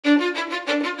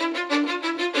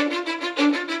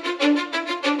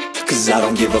Cause I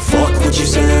don't give a fuck what you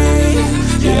say.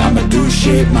 Yeah, I'ma do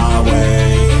shit my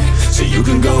way. So you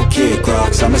can go kick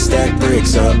rocks, I'ma stack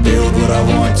bricks up, build what I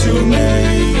want to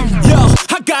make. Yo,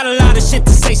 I got a lot of shit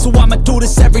to say, so I'ma do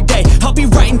this every day. I'll be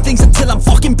writing things until I'm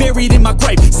fucking buried in my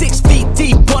grave. 6 feet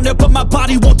deep under, but my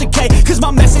body won't decay. Cause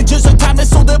my messages are timeless,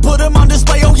 so they'll put them on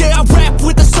display. Oh yeah, I rap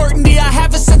with a certainty, I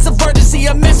have a sense of urgency.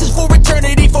 A message for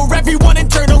eternity, for everyone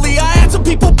internally. I had some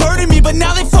people burning me, but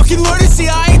now they fucking learn to see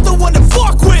I ain't the one to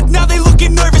fuck with, now they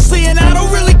looking nervously. And I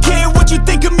don't really care what you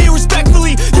think of me,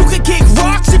 respectfully. You can kick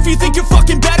rocks if you think you're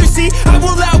fucking better, see. I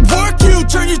will outwork you,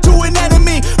 turn you to an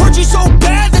enemy. Hurt you so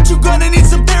bad that you're gonna need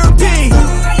some therapy.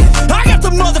 I got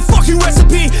the motherfucking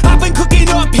recipe, I've been cooking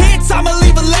up hits, I'ma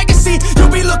leave a legacy.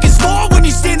 You'll be looking small when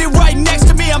you're standing right next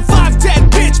to me. I'm 5'10",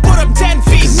 bitch, but I'm 10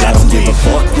 feet. Cause I don't give a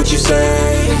fuck what you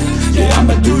say. Yeah,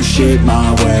 I'ma do shit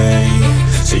my way.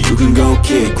 So you can go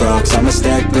kick rocks, I'ma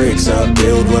stack bricks up,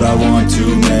 build what I want to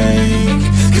make.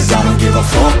 Cause I don't give a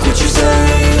fuck what you say.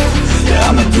 Yeah,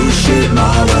 I'ma do shit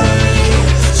my way.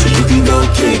 So you can go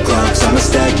kick rocks, I'ma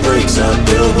stack bricks up,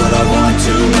 build what I want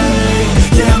to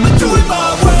make. Yeah, I'ma do it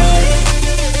my way.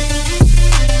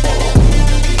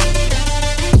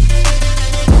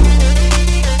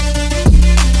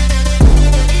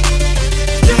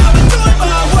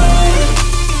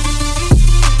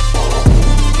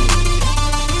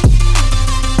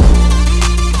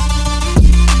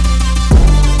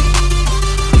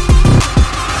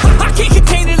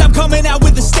 Coming out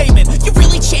with a statement. You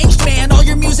really changed, man, all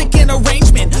your music and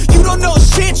arrangement. You don't know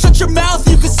shit, shut your mouth,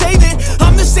 you can save it.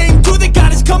 I'm the same dude that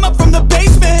got his come up from the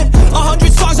basement.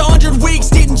 100 songs, 100 weeks,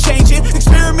 didn't change it.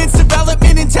 Experiments,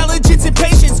 development, intelligence, and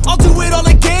patience. I'll do it all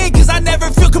again, cause I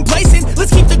never feel complacent.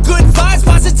 Let's keep the good vibes,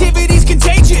 positivity's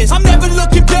contagious. I'm never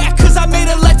looking back, cause I made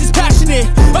a life that's passionate.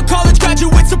 A college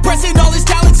graduate suppressing all his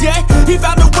talents, yeah. He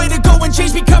found a way to go and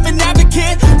change, become an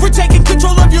advocate for taking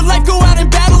control of your life, go out and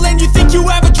battle. And you think you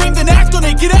have a dream, then act on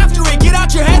it, get after it, get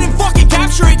out your head and fucking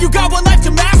capture it. You got one life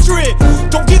to master it.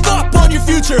 Don't give up on your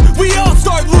future, we all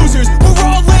start losers. We're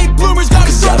all late bloomers,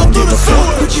 gotta struggle through the sewer.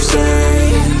 Fuck what you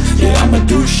say. Yeah, I'ma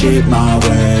do shit my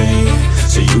way.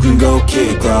 So you can go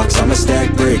kick rocks, I'ma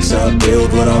stack bricks up,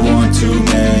 build what I want to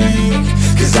make.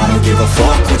 Cause I don't give a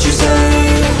fuck what you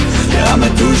say. Yeah, I'ma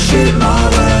do shit my